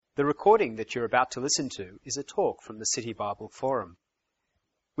The recording that you're about to listen to is a talk from the City Bible Forum.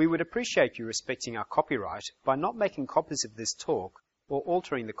 We would appreciate you respecting our copyright by not making copies of this talk or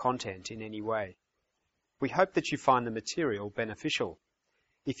altering the content in any way. We hope that you find the material beneficial.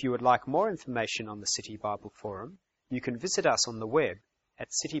 If you would like more information on the City Bible Forum, you can visit us on the web at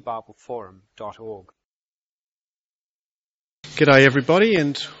citybibleforum.org. G'day everybody,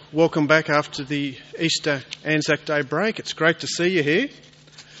 and welcome back after the Easter Anzac Day break. It's great to see you here.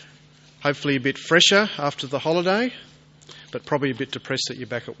 Hopefully a bit fresher after the holiday, but probably a bit depressed that you're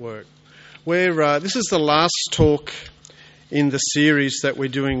back at work. This is the last talk in the series that we're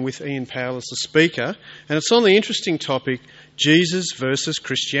doing with Ian Powell as the speaker, and it's on the interesting topic, Jesus versus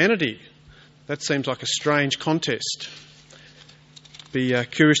Christianity. That seems like a strange contest. Be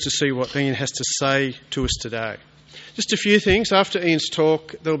curious to see what Ian has to say to us today. Just a few things. After Ian's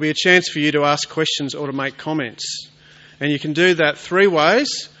talk, there'll be a chance for you to ask questions or to make comments. And you can do that three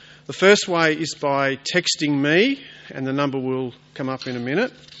ways. The first way is by texting me, and the number will come up in a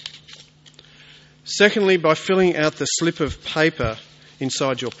minute. Secondly, by filling out the slip of paper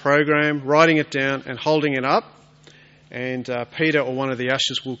inside your program, writing it down and holding it up. And Peter or one of the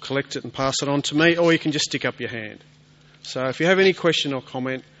ushers will collect it and pass it on to me, or you can just stick up your hand. So if you have any question or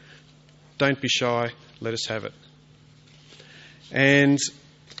comment, don't be shy, let us have it. And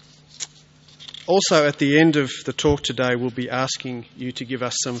also at the end of the talk today, we'll be asking you to give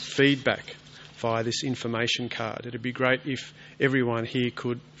us some feedback via this information card. It'd be great if everyone here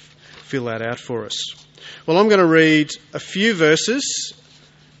could fill that out for us. Well, I'm going to read a few verses,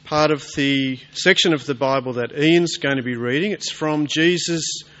 part of the section of the Bible that Ian's going to be reading. It's from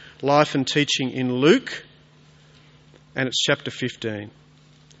Jesus' life and teaching in Luke, and it's chapter 15.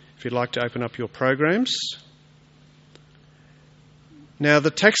 If you'd like to open up your programs. Now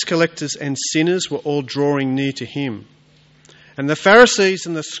the tax collectors and sinners were all drawing near to him. And the Pharisees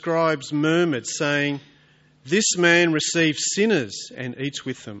and the scribes murmured, saying, "This man receives sinners and eats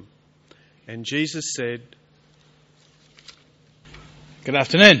with them." And Jesus said, Good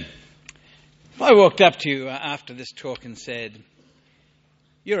afternoon. If I walked up to you after this talk and said,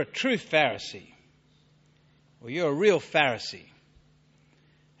 "You're a true Pharisee," or "You're a real Pharisee,"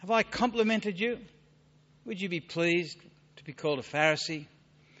 have I complimented you? Would you be pleased to be called a Pharisee?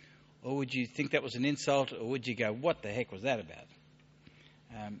 Or would you think that was an insult? Or would you go, "What the heck was that about?"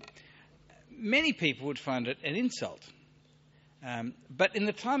 Many people would find it an insult. But in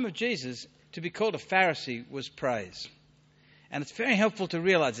the time of Jesus, to be called a Pharisee was praise. And it's very helpful to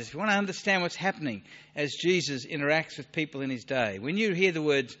realise this. If you want to understand what's happening as Jesus interacts with people in his day, when you hear the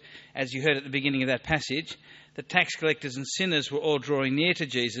words, as you heard at the beginning of that passage, the tax collectors and sinners were all drawing near to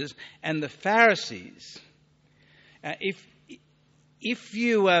Jesus, and the Pharisees... If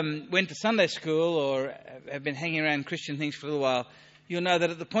you went to Sunday school or have been hanging around Christian things for a little while, you'll know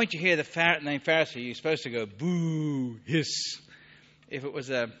that at the point you hear the name Pharisee, you're supposed to go, boo, hiss. If it was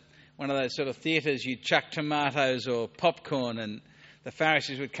one of those sort of theatres, you'd chuck tomatoes or popcorn, and the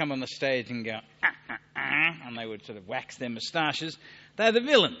Pharisees would come on the stage and go, and they would sort of wax their moustaches. They're the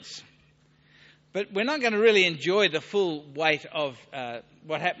villains. But we're not going to really enjoy the full weight of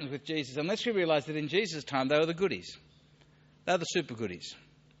what happens with Jesus unless we realise that in Jesus' time they were the goodies. They're the super goodies.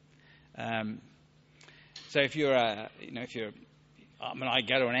 So if you're, I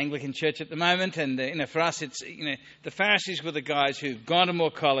go to an Anglican church at the moment, and for us, it's the Pharisees were the guys who've gone to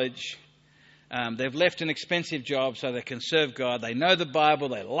more college. They've left an expensive job so they can serve God. They know the Bible.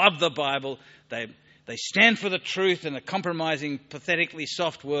 They love the Bible. They stand for the truth in a compromising, pathetically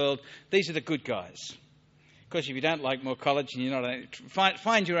soft world. These are the good guys. Of course, if you don't like more college and you're not,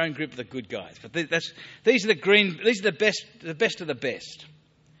 find your own group of the good guys. But these are the best of the best.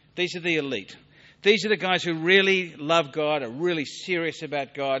 These are the elite. These are the guys who really love God, are really serious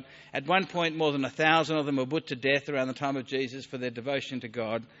about God. At one point, more than 1,000 of them were put to death around the time of Jesus for their devotion to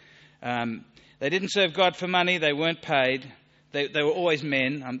God. They didn't serve God for money. They weren't paid. They were always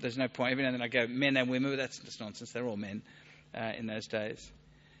men. There's no point. Every now and then I go, men and women, but that's just nonsense. They're all men in those days.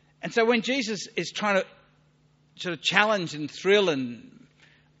 And so when Jesus is trying to sort of challenge and thrill and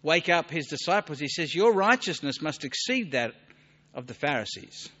wake up his disciples, he says, "Your righteousness must exceed that of the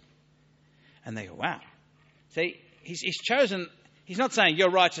Pharisees." And they go, wow. See, he's chosen, he's not saying your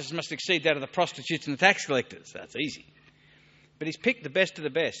righteousness must exceed that of the prostitutes and the tax collectors. That's easy. But he's picked the best of the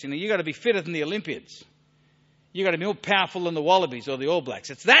best. You've got to be fitter than the Olympians. You've got to be more powerful than the Wallabies or the All Blacks.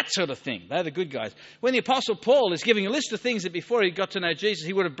 It's that sort of thing. They're the good guys. When the Apostle Paul is giving a list of things that before he got to know Jesus,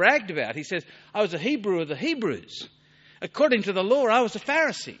 he would have bragged about. He says, "I was a Hebrew of the Hebrews. According to the law, I was a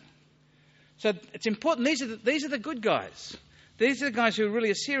Pharisee." So it's important. These are the good guys. These are the guys who really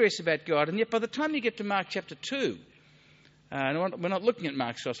are serious about God. And yet by the time you get to Mark chapter 2, We're not looking at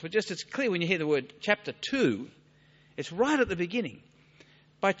Mark's Gospel, but just it's clear when you hear the word chapter 2, it's right at the beginning.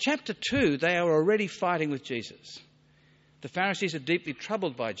 By chapter 2, they are already fighting with Jesus. The Pharisees are deeply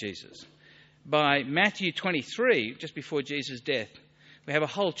troubled by Jesus. By Matthew 23, just before Jesus' death, we have a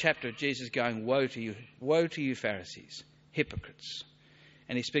whole chapter of Jesus going, woe to you Pharisees, hypocrites.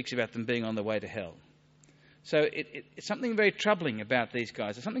 And he speaks about them being on the way to hell. So it's something very troubling about these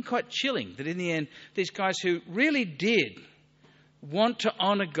guys. It's something quite chilling that in the end, these guys who really did want to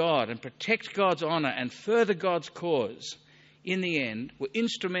honour God and protect God's honour and further God's cause, in the end were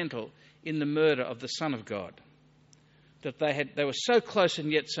instrumental in the murder of the Son of God. That they were so close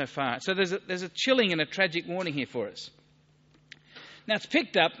and yet so far. So there's a chilling and a tragic warning here for us. Now it's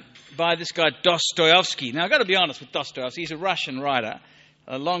picked up by this guy Dostoevsky. Now I've got to be honest with Dostoevsky. He's a Russian writer,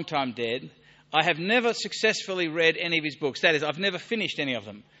 a long time dead. I have never successfully read any of his books. That is, I've never finished any of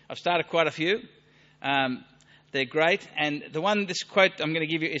them. I've started quite a few. They're great. And this quote I'm going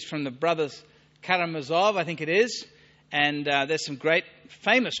to give you is from the brothers Karamazov, I think it is. And there's some great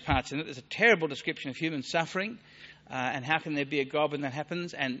famous parts in it. There's a terrible description of human suffering and how can there be a God when that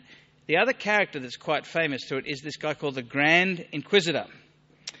happens. And the other character that's quite famous to it is this guy called the Grand Inquisitor.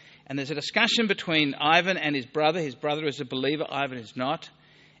 And there's a discussion between Ivan and his brother. His brother is a believer, Ivan is not.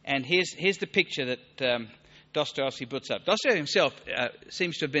 And here's the picture that Dostoevsky puts up. Dostoevsky himself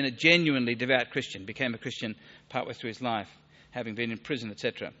seems to have been a genuinely devout Christian, became a Christian partway through his life, having been in prison,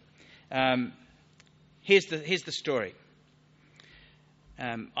 etc. Here's the story.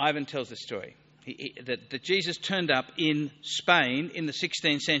 Ivan tells the story. That Jesus turned up in Spain in the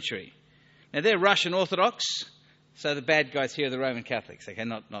 16th century. Now they're Russian Orthodox, so the bad guys here are the Roman Catholics. Okay,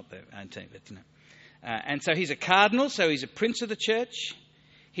 not their own team, but you know. And so he's a cardinal, so he's a prince of the church.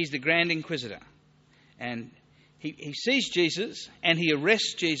 He's the Grand Inquisitor. And he sees Jesus and he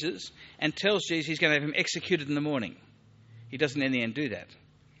arrests Jesus and tells Jesus he's going to have him executed in the morning. He doesn't in the end do that.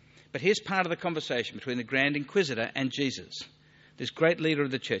 But here's part of the conversation between the Grand Inquisitor and Jesus, this great leader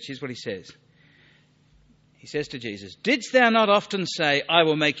of the church. Here's what he says. He says to Jesus, "Didst thou not often say, I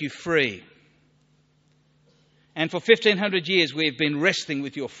will make you free? And for 1,500 years we have been wrestling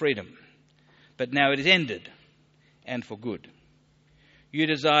with your freedom. But now it is ended, and for good. You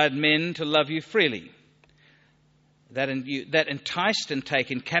desired men to love you freely, that enticed and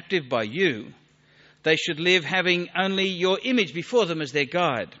taken captive by you, they should live having only your image before them as their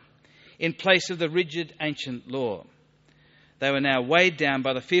guide, in place of the rigid ancient law. They were now weighed down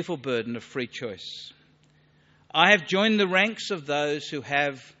by the fearful burden of free choice. I have joined the ranks of those who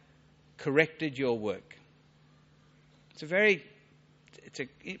have corrected your work." The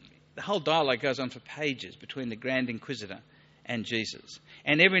whole dialogue goes on for pages between the Grand Inquisitor and Jesus.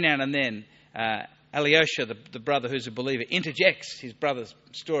 And every now and then, Alyosha, the brother who's a believer, interjects his brother's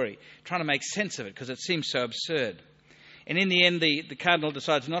story, trying to make sense of it because it seems so absurd. And in the end, the cardinal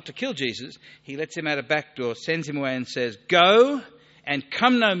decides not to kill Jesus. He lets him out a back door, sends him away and says, "Go and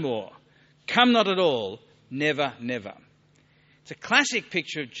come no more. Come not at all. Never, never." It's a classic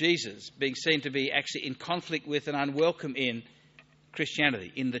picture of Jesus being seen to be actually in conflict with and unwelcome in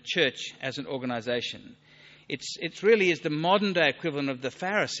Christianity, in the church as an organisation. It really is the modern day equivalent of the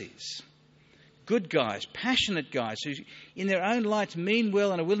Pharisees. Good guys, passionate guys who in their own lights mean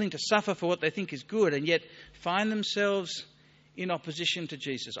well and are willing to suffer for what they think is good and yet find themselves in opposition to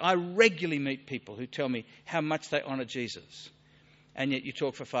Jesus. I regularly meet people who tell me how much they honour Jesus, and yet you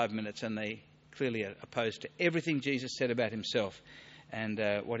talk for 5 minutes and they clearly are opposed to everything Jesus said about himself and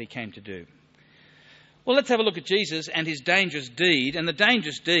what he came to do. Well, let's have a look at Jesus and his dangerous deed. And the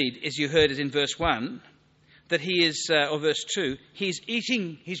dangerous deed, as you heard, is in verse 1, that he is, or verse 2, he's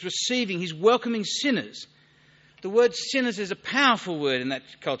eating, he's receiving, he's welcoming sinners. The word sinners is a powerful word in that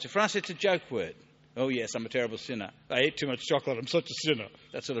culture. For us, it's a joke word. Oh yes, I'm a terrible sinner. I ate too much chocolate, I'm such a sinner.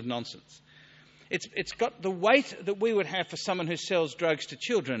 That sort of nonsense. It's got the weight that we would have for someone who sells drugs to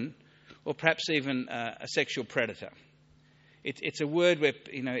children, or perhaps even a sexual predator. It's a word where,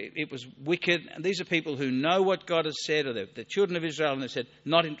 it was wicked. And these are people who know what God has said, or the children of Israel, and they said,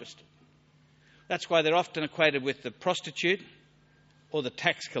 not interested. That's why they're often equated with the prostitute or the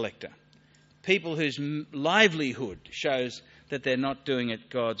tax collector. People whose livelihood shows that they're not doing it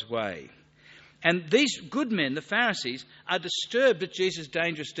God's way. And these good men, the Pharisees, are disturbed at Jesus'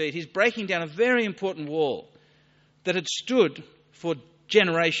 dangerous deed. He's breaking down a very important wall that had stood for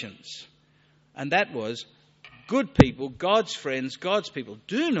generations. And that was, good people, God's friends, God's people,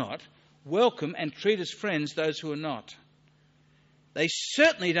 do not welcome and treat as friends those who are not. They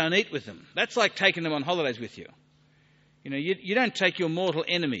certainly don't eat with them. That's like taking them on holidays with you. You don't take your mortal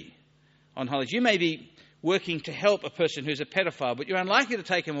enemy on holidays. You may be working to help a person who's a pedophile, but you're unlikely to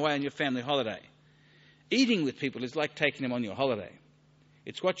take him away on your family holiday. Eating with people is like taking them on your holiday.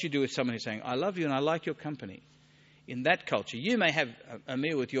 It's what you do with someone who's saying, I love you and I like your company. In that culture, you may have a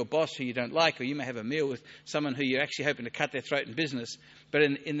meal with your boss who you don't like, or you may have a meal with someone who you're actually hoping to cut their throat in business. But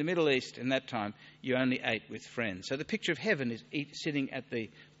in the Middle East, in that time, you only ate with friends. So the picture of heaven is sitting at the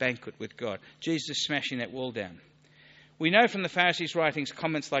banquet with God. Jesus is smashing that wall down. We know from the Pharisees' writings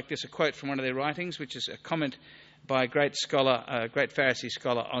comments like this, a quote from one of their writings, which is a comment by a great Pharisee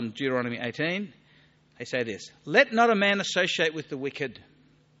scholar on Deuteronomy 18. They say this: "Let not a man associate with the wicked,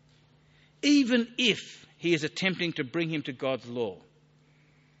 even if he is attempting to bring him to God's law."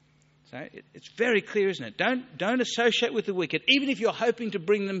 So it's very clear, isn't it? Don't associate with the wicked, even if you're hoping to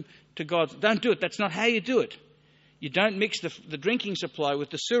bring them to God. Don't do it. That's not how you do it. You don't mix the drinking supply with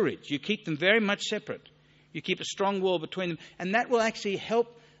the sewerage. You keep them very much separate. You keep a strong wall between them, and that will actually help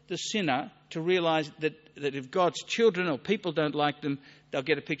the sinner to realise that if God's children or people don't like them, they'll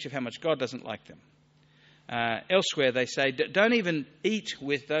get a picture of how much God doesn't like them. Elsewhere they say, don't even eat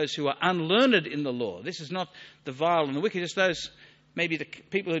with those who are unlearned in the law. This is not the vile and the wicked, it's those, maybe the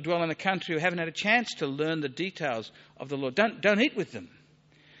people who dwell in the country who haven't had a chance to learn the details of the law. Don't eat with them,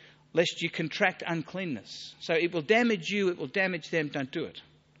 lest you contract uncleanness. So it will damage you, it will damage them. Don't do it.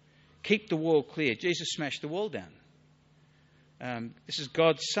 Keep the wall clear. Jesus smashed the wall down. This is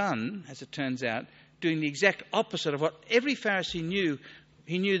God's Son, as it turns out, doing the exact opposite of what every Pharisee knew.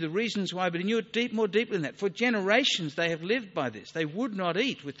 He knew the reasons why, but he knew it more deeply than that. For generations they have lived by this. They would not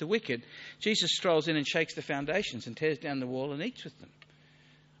eat with the wicked. Jesus strolls in and shakes the foundations and tears down the wall and eats with them.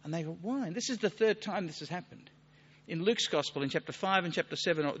 And they go, why? And this is the third time this has happened. In Luke's Gospel, in chapter 5 and chapter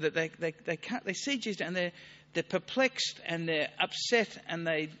 7, they see Jesus and they're perplexed and they're upset and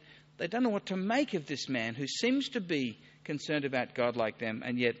they don't know what to make of this man who seems to be concerned about God like them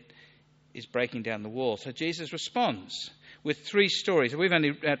and yet is breaking down the wall. So Jesus responds with 3 stories. We've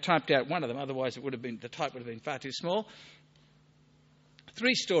only typed out one of them, otherwise the type would have been far too small.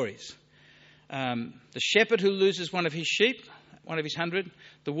 3 stories. The shepherd who loses one of his sheep, one of his 100,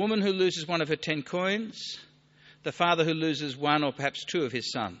 the woman who loses one of her 10 coins, the father who loses 1 or perhaps 2 of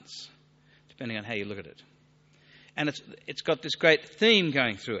his sons, depending on how you look at it. And it's got this great theme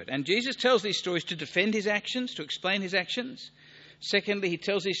going through it. And Jesus tells these stories to defend his actions, to explain his actions. Secondly, he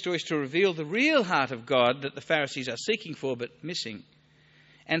tells these stories to reveal the real heart of God that the Pharisees are seeking for but missing.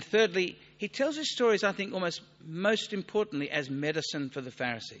 And thirdly, he tells his stories, I think, almost most importantly, as medicine for the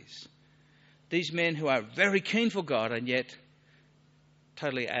Pharisees. These men who are very keen for God and yet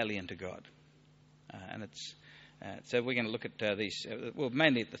totally alien to God. So we're going to look at these,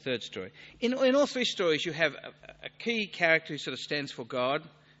 mainly at the third story. In all 3 stories, you have a key character who sort of stands for God,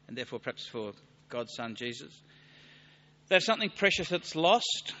 and therefore perhaps for God's Son, Jesus. They have something precious that's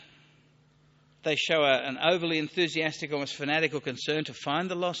lost. They show an overly enthusiastic, almost fanatical concern to find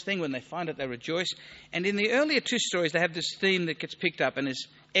the lost thing. When they find it, they rejoice. And in the earlier 2 stories, they have this theme that gets picked up and is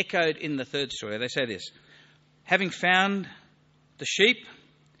echoed in the third story. They say this: having found the sheep,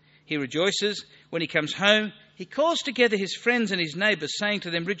 he rejoices. When he comes home, he calls together his friends and his neighbours, saying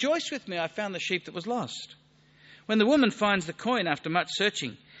to them, "Rejoice with me, I found the sheep that was lost." When the woman finds the coin after much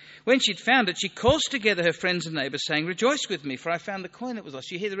searching, when she'd found it, she calls together her friends and neighbours, saying, "Rejoice with me, for I found the coin that was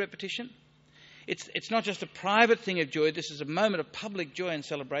lost." You hear the repetition? It's not just a private thing of joy. This is a moment of public joy and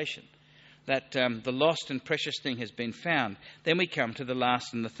celebration that the lost and precious thing has been found. Then we come to the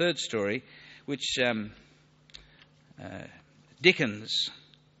last and the third story, which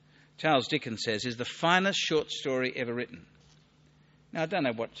Charles Dickens says is the finest short story ever written. Now, I don't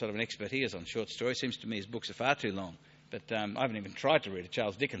know what sort of an expert he is on short stories. Seems to me his books are far too long. But I haven't even tried to read a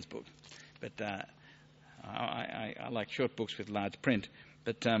Charles Dickens book. But I like short books with large print.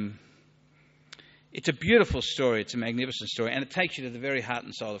 But it's a beautiful story. It's a magnificent story. And it takes you to the very heart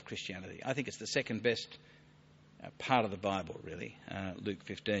and soul of Christianity. I think it's the second best part of the Bible, really, Luke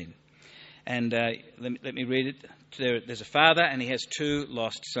 15. And let me read it. There's a father and he has 2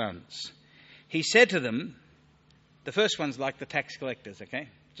 lost sons. He said to them, the first one's like the tax collectors, okay?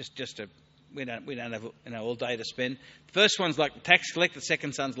 We don't have all day to spend. The first one's like the tax collector. The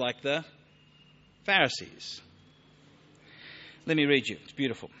second son's like the Pharisees. Let me read you. It's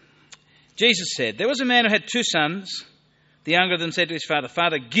beautiful. Jesus said, "There was a man who had 2 sons. The younger of them said to his father,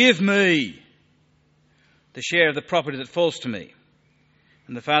 'Father, give me the share of the property that falls to me.'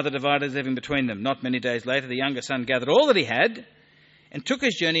 And the father divided his living between them. Not many days later, the younger son gathered all that he had and took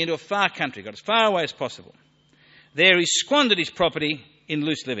his journey into a far country, got as far away as possible. There he squandered his property in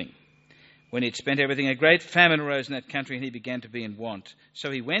loose living. When he had spent everything, a great famine arose in that country, and he began to be in want.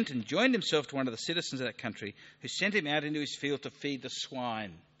 So he went and joined himself to one of the citizens of that country, who sent him out into his field to feed the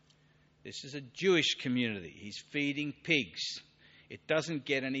swine." This is a Jewish community. He's feeding pigs. It doesn't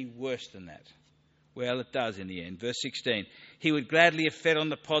get any worse than that. Well, it does in the end. Verse 16. He would gladly have fed on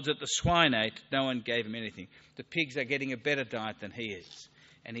the pods that the swine ate. No one gave him anything. The pigs are getting a better diet than he is.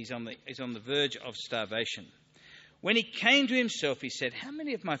 And he's on the verge of starvation. When he came to himself, he said, how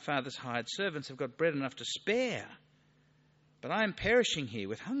many of my father's hired servants have got bread enough to spare? But I am perishing here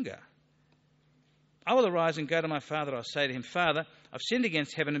with hunger. I will arise and go to my father. I'll say to him, Father, I've sinned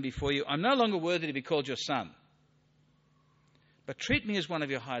against heaven and before you. I'm no longer worthy to be called your son. But treat me as one of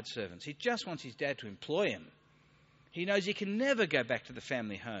your hired servants. He just wants his dad to employ him. He knows he can never go back to the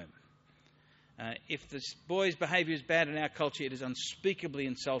family home. If this boy's behaviour is bad in our culture, it is unspeakably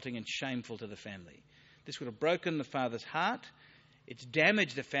insulting and shameful to the family. This would have broken the father's heart. It's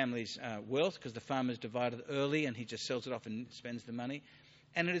damaged the family's wealth because the farmer's divided early and he just sells it off and spends the money.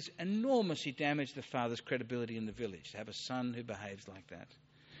 And it has enormously damaged the father's credibility in the village to have a son who behaves like that.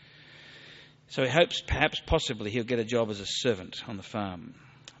 So he hopes, perhaps, possibly, he'll get a job as a servant on the farm.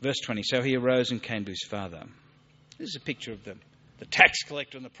 Verse 20, so he arose and came to his father. This is a picture of the tax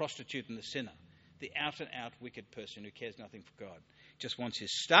collector and the prostitute and the sinner. The out-and-out wicked person who cares nothing for God. Just wants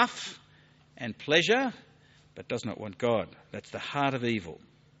his stuff and pleasure, but does not want God. That's the heart of evil.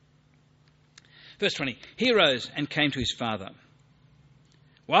 Verse 20, he arose and came to his father.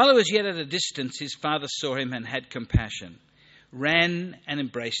 While he was yet at a distance, his father saw him and had compassion, ran and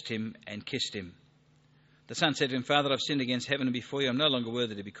embraced him and kissed him. The son said to him, Father, I've sinned against heaven and before you. I'm no longer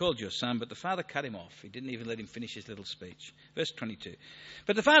worthy to be called your son. But the father cut him off. He didn't even let him finish his little speech. Verse 22.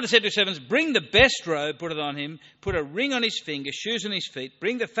 But the father said to his servants, bring the best robe, put it on him, put a ring on his finger, shoes on his feet,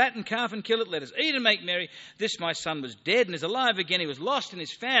 bring the fattened calf and kill it, let us eat and make merry. This my son was dead and is alive again. He was lost and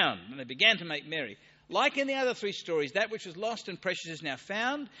is found. And they began to make merry. Like in the other three stories, that which was lost and precious is now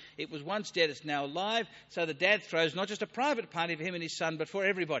found. It was once dead, it's now alive. So the dad throws not just a private party for him and his son, but for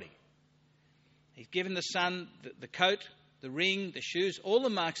everybody. He's given the son the coat, the ring, the shoes, all the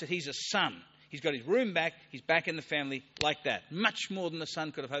marks that he's a son. He's got his room back. He's back in the family like that. Much more than the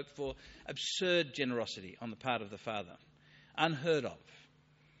son could have hoped for. Absurd generosity on the part of the father. Unheard of.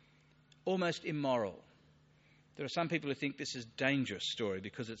 Almost immoral. There are some people who think this is a dangerous story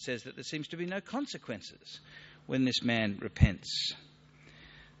because it says that there seems to be no consequences when this man repents.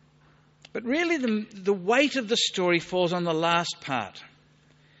 But really the weight of the story falls on the last part.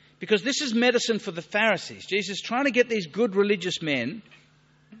 Because this is medicine for the Pharisees. Jesus is trying to get these good religious men,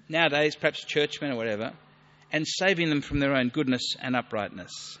 nowadays perhaps churchmen or whatever, and saving them from their own goodness and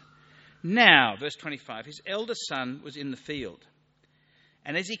uprightness. Now, verse 25, his eldest son was in the field.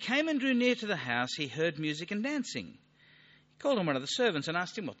 And as he came and drew near to the house, he heard music and dancing. He called on one of the servants and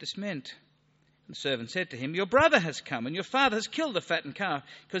asked him what this meant. And the servant said to him, your brother has come, and your father has killed the fattened calf,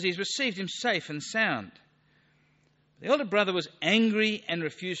 because he's received him safe and sound. The older brother was angry and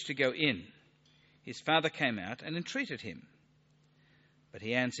refused to go in. His father came out and entreated him. But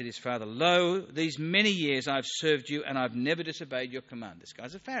he answered his father, lo, these many years I've served you, and I've never disobeyed your command. This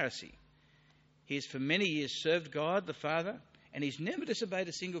guy's a Pharisee. He has for many years served God, the Father, and he's never disobeyed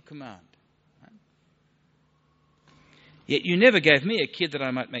a single command. Right? Yet you never gave me a kid that I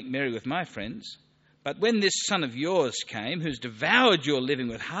might make merry with my friends. But when this son of yours came, who's devoured your living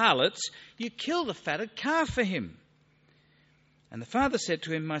with harlots, you killed the fatted calf for him. And the father said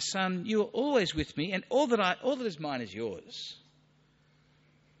to him, my son, you are always with me, and all that is mine is yours.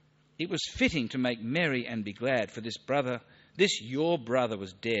 It was fitting to make merry and be glad, for this your brother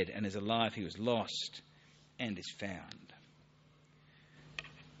was dead and is alive. He was lost and is found.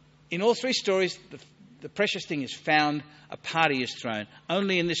 In all three stories, the precious thing is found, a party is thrown.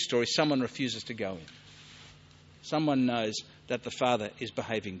 Only in this story, someone refuses to go in. Someone knows that the father is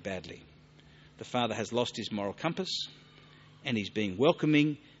behaving badly. The father has lost his moral compass, and he's being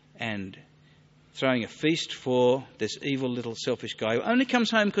welcoming and throwing a feast for this evil little selfish guy who only comes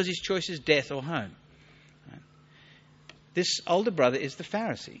home because his choice is death or home. Right? This older brother is the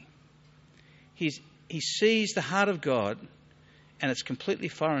Pharisee. He sees the heart of God, and it's completely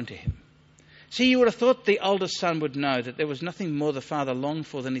foreign to him. See, you would have thought the older son would know that there was nothing more the father longed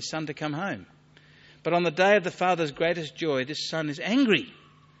for than his son to come home. But on the day of the father's greatest joy, this son is angry.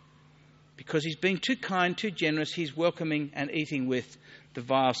 Because he's being too kind, too generous, he's welcoming and eating with the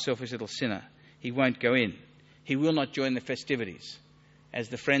vile, selfish little sinner. He won't go in. He will not join the festivities, as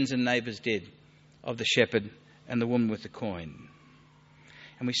the friends and neighbours did of the shepherd and the woman with the coin.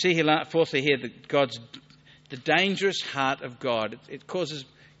 And we see here, fourthly here, that the dangerous heart of God. It causes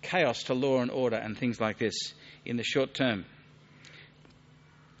chaos to law and order and things like this in the short term.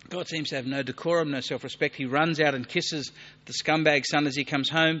 God seems to have no decorum, no self-respect. He runs out and kisses the scumbag son as he comes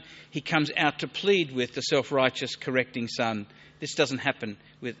home. He comes out to plead with the self-righteous, correcting son. This doesn't happen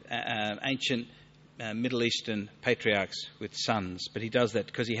with ancient Middle Eastern patriarchs with sons, but he does that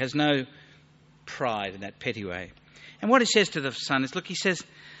because he has no pride in that petty way. And what he says to the son is, look, he says,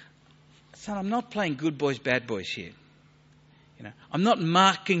 son, I'm not playing good boys, bad boys here. I'm not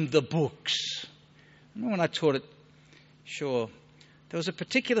marking the books. Remember when I taught it? Sure. There was a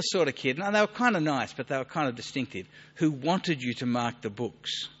particular sort of kid, and they were kind of nice, but they were kind of distinctive, who wanted you to mark the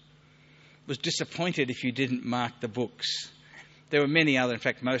books. Was disappointed if you didn't mark the books. There were many other, in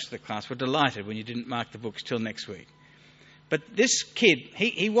fact, most of the class were delighted when you didn't mark the books till next week. But this kid,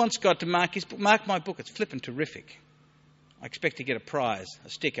 he wants God to mark his book. Mark my book. It's flippin' terrific. I expect to get a prize, a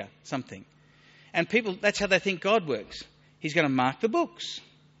sticker, something. And people, that's how they think God works. He's going to mark the books.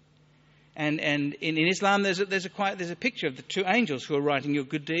 And in Islam, there's a picture of the two angels who are writing your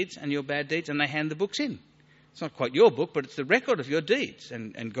good deeds and your bad deeds, and they hand the books in. It's not quite your book, but it's the record of your deeds.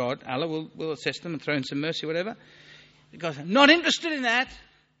 And God, Allah, will assess them and throw in some mercy, whatever. God's not interested in that.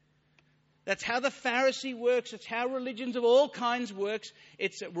 That's how the Pharisee works. It's how religions of all kinds works.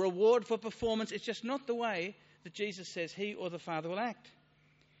 It's a reward for performance. It's just not the way that Jesus says he or the Father will act.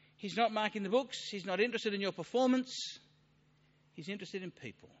 He's not marking the books. He's not interested in your performance. He's interested in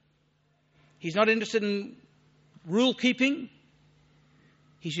people. He's not interested in rule keeping.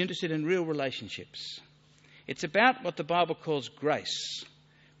 He's interested in real relationships. It's about what the Bible calls grace,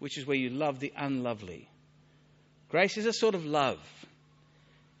 which is where you love the unlovely. Grace is a sort of love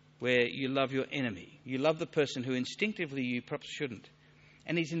where you love your enemy. You love the person who instinctively you perhaps shouldn't.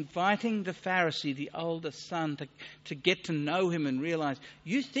 And he's inviting the Pharisee, the older son, to get to know him and realise,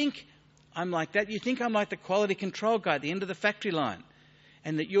 you think I'm like that? You think I'm like the quality control guy at the end of the factory line,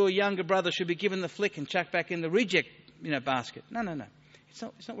 and that your younger brother should be given the flick and chucked back in the reject basket? No.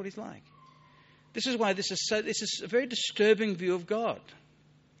 It's not what he's like. This is why this is a very disturbing view of God.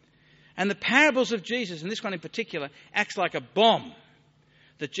 And the parables of Jesus, and this one in particular, acts like a bomb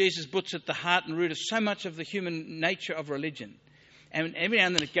that Jesus puts at the heart and root of so much of the human nature of religion. And every now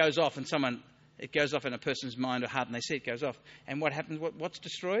and then it goes off, and it goes off in a person's mind or heart, and they see it goes off. And what happens? What's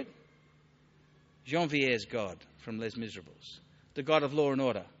destroyed? Jean Vier's God from Les Miserables, the God of law and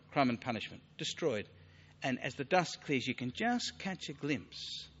order, crime and punishment, destroyed. And as the dust clears, you can just catch a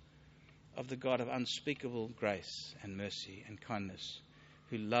glimpse of the God of unspeakable grace and mercy and kindness,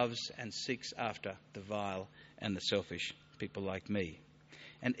 who loves and seeks after the vile and the selfish, people like me.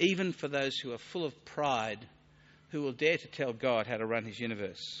 And even for those who are full of pride, who will dare to tell God how to run his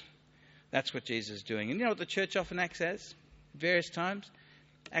universe. That's what Jesus is doing. And you know what the church often acts as? Various times?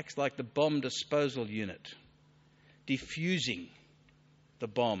 Acts like the bomb disposal unit, diffusing the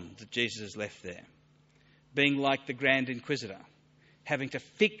bomb that Jesus has left there. Being like the Grand Inquisitor, having to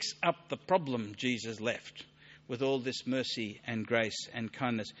fix up the problem Jesus left with all this mercy and grace and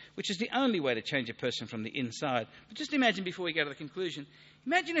kindness, which is the only way to change a person from the inside. But just imagine, before we go to the conclusion,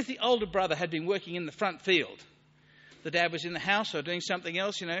 imagine if the older brother had been working in the front field. The dad was in the house or doing something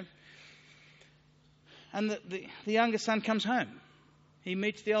else, and the younger son comes home. He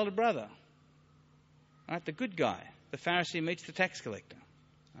meets the older brother, right? The good guy. The Pharisee meets the tax collector,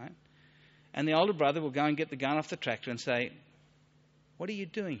 right? And the older brother will go and get the gun off the tractor and say, what are you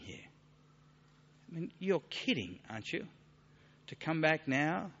doing here? I mean, you're kidding, aren't you? To come back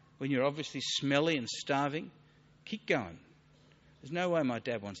now when you're obviously smelly and starving? Keep going. There's no way my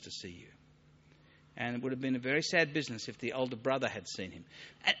dad wants to see you. And it would have been a very sad business if the older brother had seen him.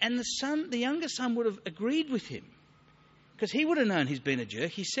 And the younger son would have agreed with him, because he would have known he's been a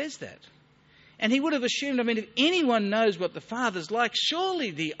jerk. He says that. And he would have assumed, if anyone knows what the father's like,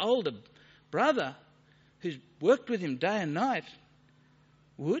 surely the older brother, who's worked with him day and night,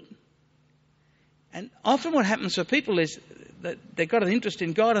 would. And often what happens for people is that they've got an interest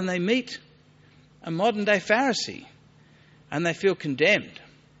in God and they meet a modern day Pharisee and they feel condemned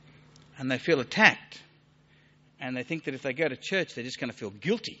and they feel attacked and they think that if they go to church they're just going to feel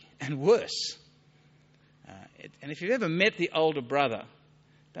guilty and worse. And if you've ever met the older brother,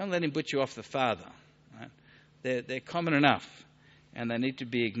 don't let him put you off the father. Right? They're common enough and they need to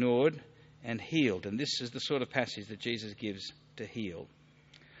be ignored and healed. And this is the sort of passage that Jesus gives to heal.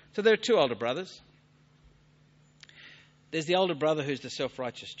 So there are two older brothers. There's the older brother who's the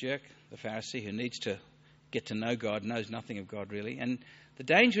self-righteous jerk, the Pharisee, who needs to get to know God, knows nothing of God really. And the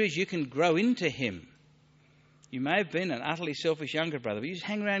danger is you can grow into him. You may have been an utterly selfish younger brother, but you just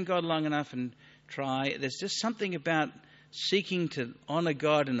hang around God long enough and try. There's just something about seeking to honour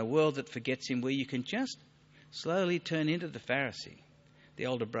God in a world that forgets him, where you can just slowly turn into the Pharisee, the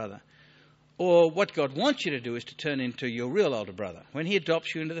older brother. Or what God wants you to do is to turn into your real older brother. When he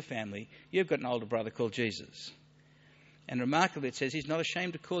adopts you into the family, you've got an older brother called Jesus. And remarkably, it says he's not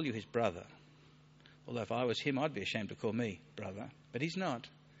ashamed to call you his brother. Although if I was him, I'd be ashamed to call me brother. But he's not.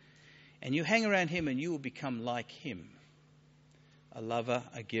 And you hang around him and you will become like him. a lover,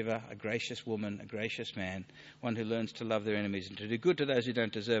 a giver, a gracious woman, a gracious man, one who learns to love their enemies and to do good to those who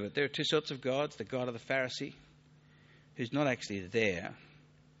don't deserve it. There are two sorts of gods: the God of the Pharisee, who's not actually there,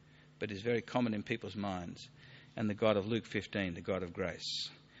 but is very common in people's minds, and the God of Luke 15, the God of grace.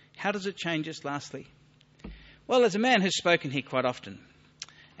 How does it change us, lastly? Well, there's a man who's spoken here quite often,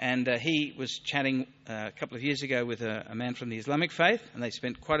 and he was chatting a couple of years ago with a man from the Islamic faith, and they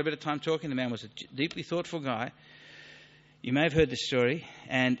spent quite a bit of time talking. The man was a deeply thoughtful guy. You may have heard this story,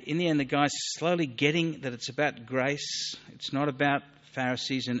 and in the end the guy's slowly getting that it's about grace. It's not about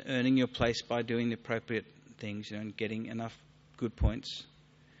Pharisees and earning your place by doing the appropriate things, and getting enough good points,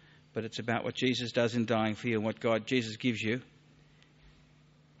 but it's about what Jesus does in dying for you and what Jesus gives you.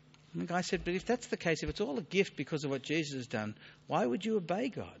 And the guy said, but if that's the case, if it's all a gift because of what Jesus has done, why would you obey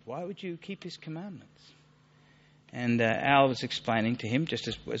God? Why would you keep his commandments? And Al was explaining to him, just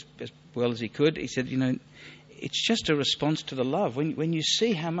as well as he could, he said, it's just a response to the love. When you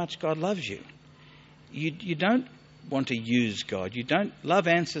see how much God loves you, you don't want to use God. You don't. Love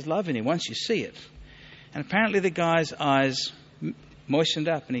answers love in him once you see it. And apparently the guy's eyes moistened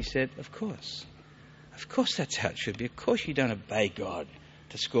up, and he said, of course that's how it should be. Of course you don't obey God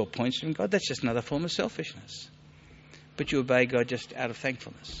to score points from God. That's just another form of selfishness. But you obey God just out of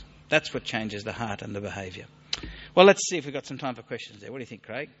thankfulness. That's what changes the heart and the behaviour. Well, let's see if we've got some time for questions there. What do you think,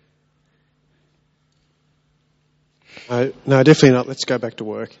 Craig? No, definitely not. Let's go back to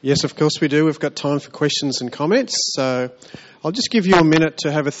work. Yes, of course we do. We've got time for questions and comments. So I'll just give you a minute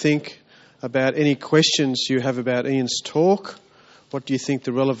to have a think about any questions you have about Ian's talk. What do you think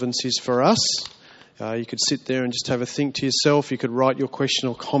the relevance is for us? You could sit there and just have a think to yourself. You could write your question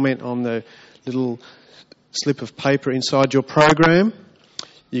or comment on the little slip of paper inside your program.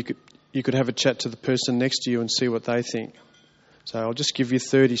 You could have a chat to the person next to you and see what they think. So I'll just give you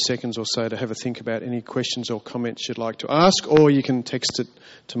 30 seconds or so to have a think about any questions or comments you'd like to ask, or you can text it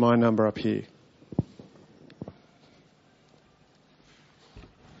to my number up here.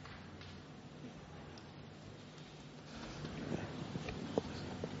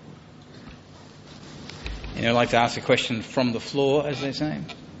 I'd like to ask a question from the floor, as they say.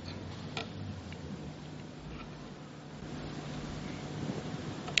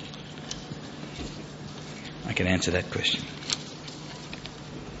 I can answer that question.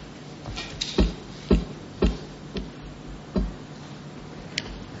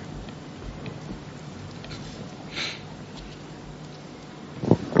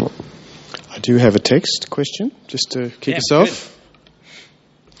 I do have a text question, just to kick us off. Good.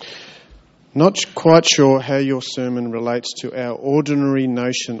 Not quite sure how your sermon relates to our ordinary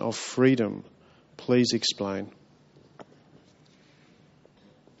notion of freedom. Please explain.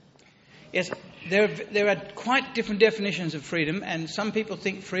 Yes, there are quite different definitions of freedom, and some people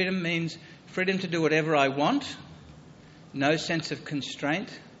think freedom means freedom to do whatever I want, no sense of constraint.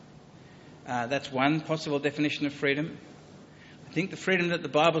 That's one possible definition of freedom. I think the freedom that the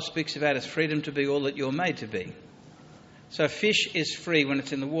Bible speaks about is freedom to be all that you're made to be. So a fish is free when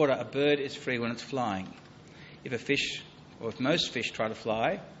it's in the water. A bird is free when it's flying. If most fish try to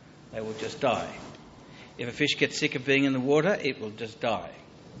fly, they will just die. If a fish gets sick of being in the water, it will just die.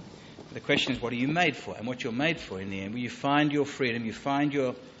 The question is, what are you made for? And what you're made for in the end, when you find your freedom, you find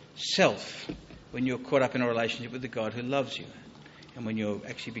yourself when you're caught up in a relationship with the God who loves you, and when you're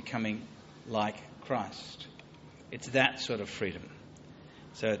actually becoming like Christ. It's that sort of freedom.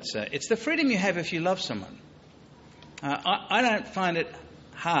 So it's the freedom you have if you love someone. I don't find it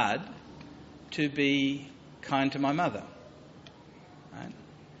hard to be kind to my mother. Right?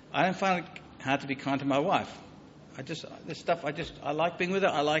 I don't find it hard to be kind to my wife. I like being with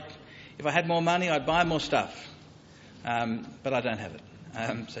her. If I had more money, I'd buy more stuff. But I don't have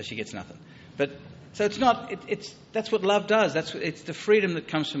it. So she gets nothing. So it's not, that's what love does. It's the freedom that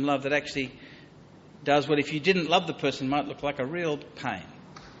comes from love that actually does what, if you didn't love the person, might look like a real pain.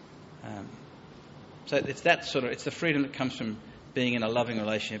 So it's the freedom that comes from being in a loving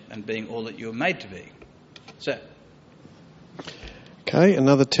relationship and being all that you're made to be. So. Okay,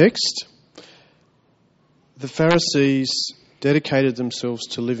 another text. The Pharisees dedicated themselves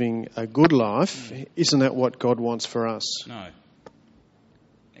to living a good life. Isn't that what God wants for us? No.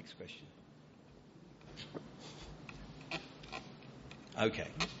 Next question. Okay.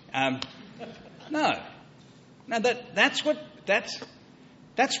 No.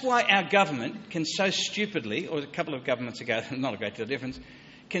 That's why our government can so stupidly, or a couple of governments ago, not a great deal of difference,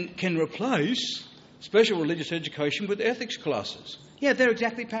 can replace special religious education with ethics classes. Yeah, they're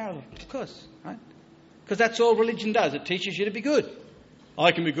exactly parallel, of course, right? Because that's all religion does. It teaches you to be good.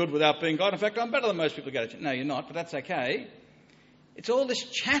 I can be good without being God. In fact, I'm better than most people go to. No, you're not, but that's okay. It's all this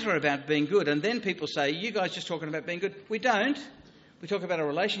chatter about being good, and then people say, you guys just talking about being good. We don't. We talk about a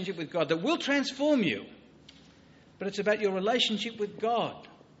relationship with God that will transform you. But it's about your relationship with God.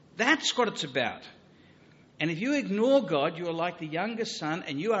 That's what it's about. And if you ignore God, you are like the youngest son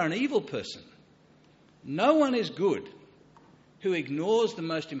and you are an evil person. No one is good who ignores the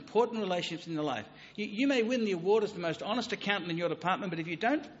most important relationships in their life. You may win the award as the most honest accountant in your department, but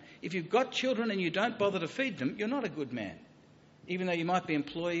if you've got children and you don't bother to feed them, you're not a good man. Even though you might be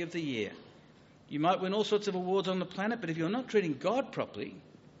Employee of the Year. You might win all sorts of awards on the planet, but if you're not treating God properly,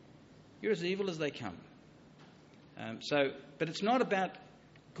 you're as evil as they come. But it's not about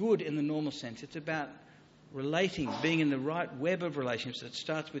good in the normal sense. It's about relating, being in the right web of relationships that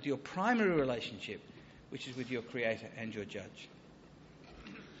starts with your primary relationship, which is with your Creator and your Judge.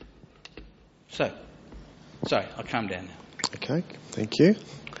 Sorry, I'll calm down now. Okay, thank you.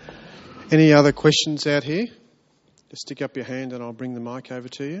 Any other questions out here? Just stick up your hand and I'll bring the mic over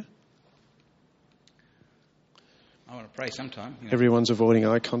to you. I want to pray sometime. Everyone's avoiding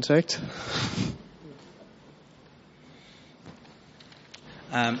eye contact.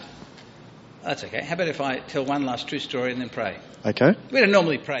 That's okay. How about if I tell one last true story and then pray? Okay. We don't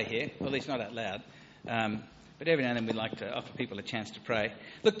normally pray here, or at least not out loud. But every now and then we like to offer people a chance to pray.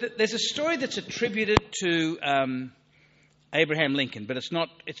 Look, there's a story that's attributed to Abraham Lincoln, but it's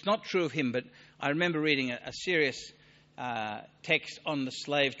not true of him. But I remember reading a serious text on the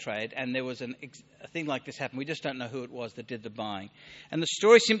slave trade, and there was a thing like this happened. We just don't know who it was that did the buying. And the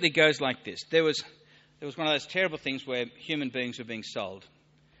story simply goes like this. There was one of those terrible things where human beings were being sold.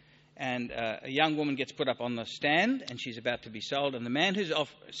 And a young woman gets put up on the stand and she's about to be sold. And the man who's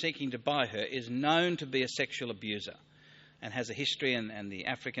seeking to buy her is known to be a sexual abuser and has a history. And the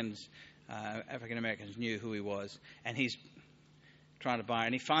African Americans knew who he was. And he's trying to buy her.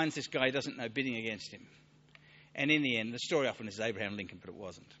 And he finds this guy he doesn't know bidding against him. And in the end, the story often is Abraham Lincoln, but it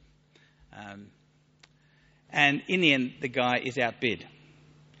wasn't. And in the end, the guy is outbid.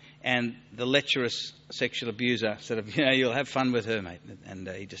 And the lecherous sexual abuser sort of, you'll have fun with her, mate. And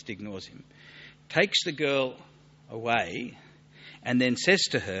he just ignores him. Takes the girl away and then says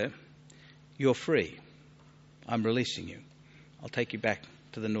to her, "You're free. I'm releasing you. I'll take you back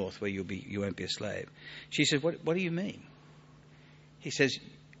to the north where you won't be a slave." She says, what do you mean? He says,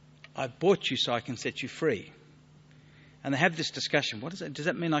 "I bought you so I can set you free." And they have this discussion. What is it? Does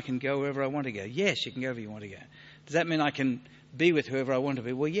that mean I can go wherever I want to go? Yes, you can go wherever you want to go. Does that mean I can be with whoever I want to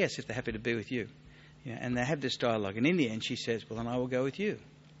be? Well, yes, if they're happy to be with you. And they have this dialogue. And in the end, she says, "Well, then I will go with you.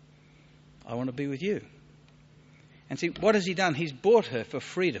 I want to be with you." And see, what has he done? He's bought her for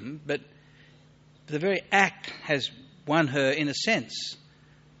freedom, but the very act has won her, in a sense,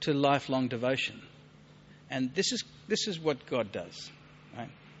 to lifelong devotion. And this is what God does. Right?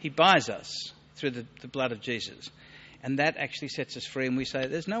 He buys us through the blood of Jesus. And that actually sets us free. And we say,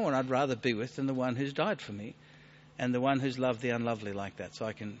 there's no one I'd rather be with than the one who's died for me. And the one who's loved the unlovely like that.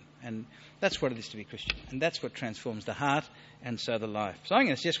 And that's what it is to be Christian. And that's what transforms the heart and so the life. So I'm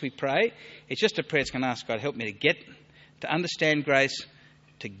going to suggest we pray. It's just a prayer that's going to ask God, help me to understand grace,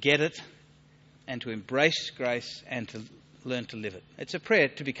 to get it, and to embrace grace and to learn to live it. It's a prayer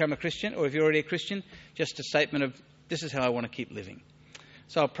to become a Christian, or if you're already a Christian, just a statement of, this is how I want to keep living.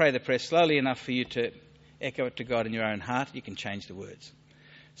 So I'll pray the prayer slowly enough for you to echo it to God in your own heart. You can change the words.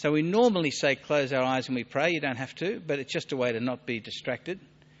 So we normally say close our eyes when we pray. You don't have to, but it's just a way to not be distracted.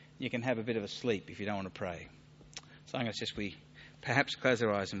 You can have a bit of a sleep if you don't want to pray. So I'm going to suggest we perhaps close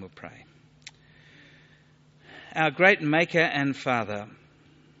our eyes and we'll pray. Our great Maker and Father,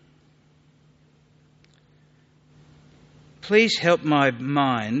 please help my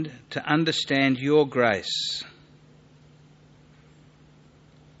mind to understand your grace,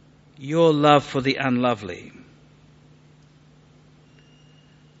 your love for the unlovely,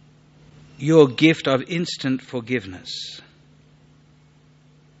 your gift of instant forgiveness.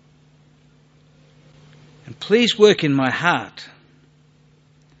 And please work in my heart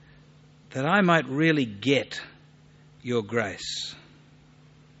that I might really get your grace.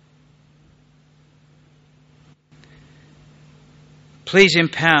 Please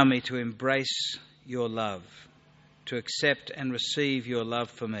empower me to embrace your love, to accept and receive your love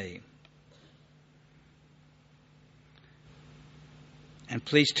for me. And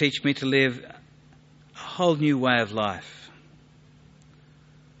please teach me to live a whole new way of life,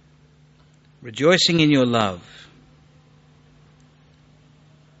 rejoicing in your love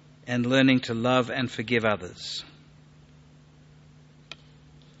and learning to love and forgive others.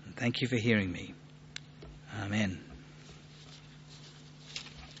 And thank you for hearing me. Amen.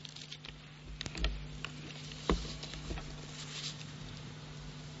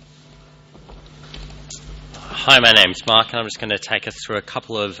 Hi, my name's Mark, and I'm just going to take us through a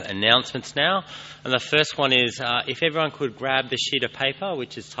couple of announcements now. And the first one is if everyone could grab the sheet of paper,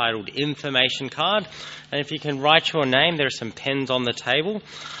 which is titled Information Card, and if you can write your name, there are some pens on the table,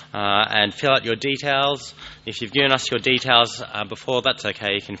 and fill out your details. If you've given us your details before, that's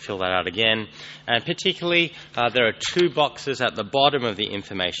okay, you can fill that out again. And particularly, there are 2 boxes at the bottom of the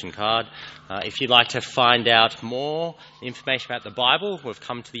information card. If you'd like to find out more information about the Bible, we've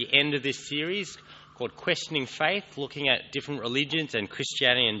come to the end of this series called Questioning Faith, looking at different religions and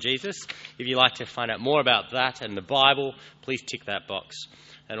Christianity and Jesus. If you'd like to find out more about that and the Bible, please tick that box.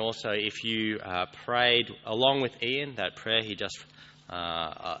 And also, if you prayed along with Ian, that prayer he just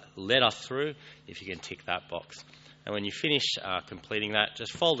led us through, if you can tick that box. And when you finish completing that,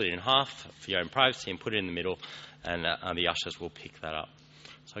 just fold it in half for your own privacy and put it in the middle, and the ushers will pick that up.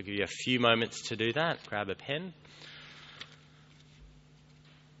 So I'll give you a few moments to do that. Grab a pen.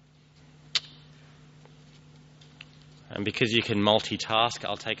 And because you can multitask,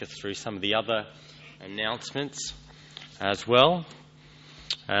 I'll take us through some of the other announcements as well.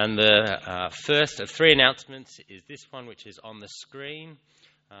 And the first of 3 announcements is this one, which is on the screen.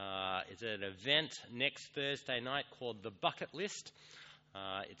 It's an event next Thursday night called The Bucket List.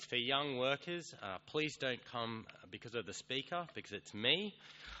 It's for young workers. Please don't come because of the speaker, because it's me.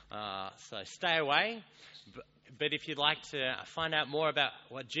 So stay away. But if you'd like to find out more about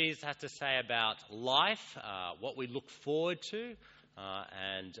what Jesus has to say about life, what we look forward to,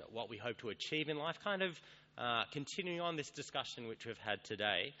 and what we hope to achieve in life, kind of continuing on this discussion which we've had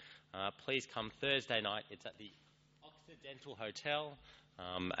today, please come Thursday night. It's at the Occidental Hotel,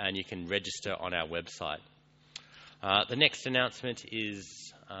 and you can register on our website. The next announcement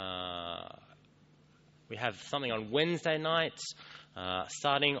is we have something on Wednesday nights,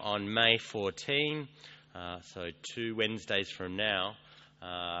 starting on May 14. So 2 Wednesdays from now,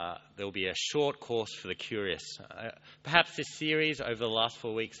 there will be a short course for the curious. Perhaps this series over the last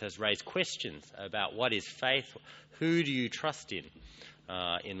 4 weeks has raised questions about what is faith, who do you trust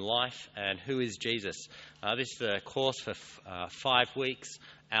in life, and who is Jesus. This is a course for 5 weeks.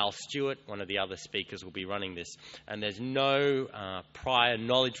 Al Stewart, one of the other speakers, will be running this. And there's no prior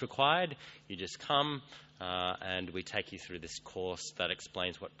knowledge required. You just come and we take you through this course that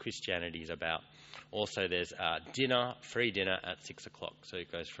explains what Christianity is about. Also, there's dinner, free dinner at 6 o'clock. So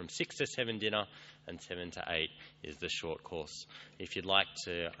it goes from 6 to 7 dinner, and 7 to 8 is the short course. If you'd like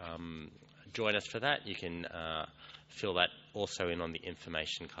to join us for that, you can fill that also in on the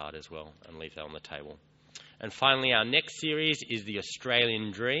information card as well and leave that on the table. And finally, our next series is the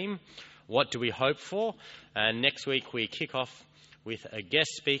Australian Dream. What do we hope for? And next week we kick off with a guest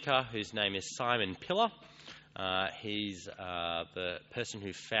speaker whose name is Simon Pillar. He's the person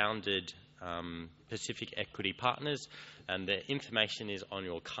who founded Pacific Equity Partners, and the information is on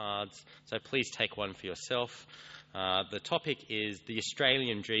your cards, so please take one for yourself. The topic is the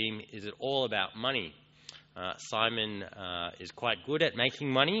Australian Dream. Is it all about money? Simon is quite good at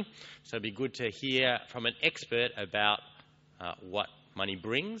making money, so it'd be good to hear from an expert about what money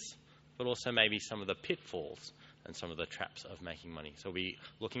brings, but also maybe some of the pitfalls and some of the traps of making money. So we'll be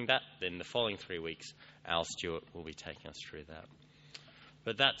looking at that. Then the following 3 weeks, Al Stewart will be taking us through that.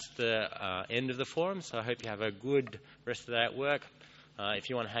 But that's the end of the forum, so I hope you have a good rest of the day at work. If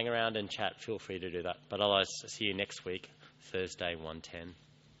you want to hang around and chat, feel free to do that. But otherwise, see you next week, Thursday, 1:10.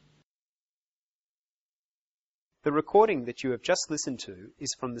 The recording that you have just listened to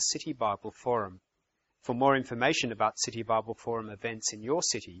is from the City Bible Forum. For more information about City Bible Forum events in your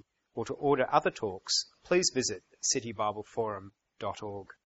city, or to order other talks, please visit citybibleforum.org.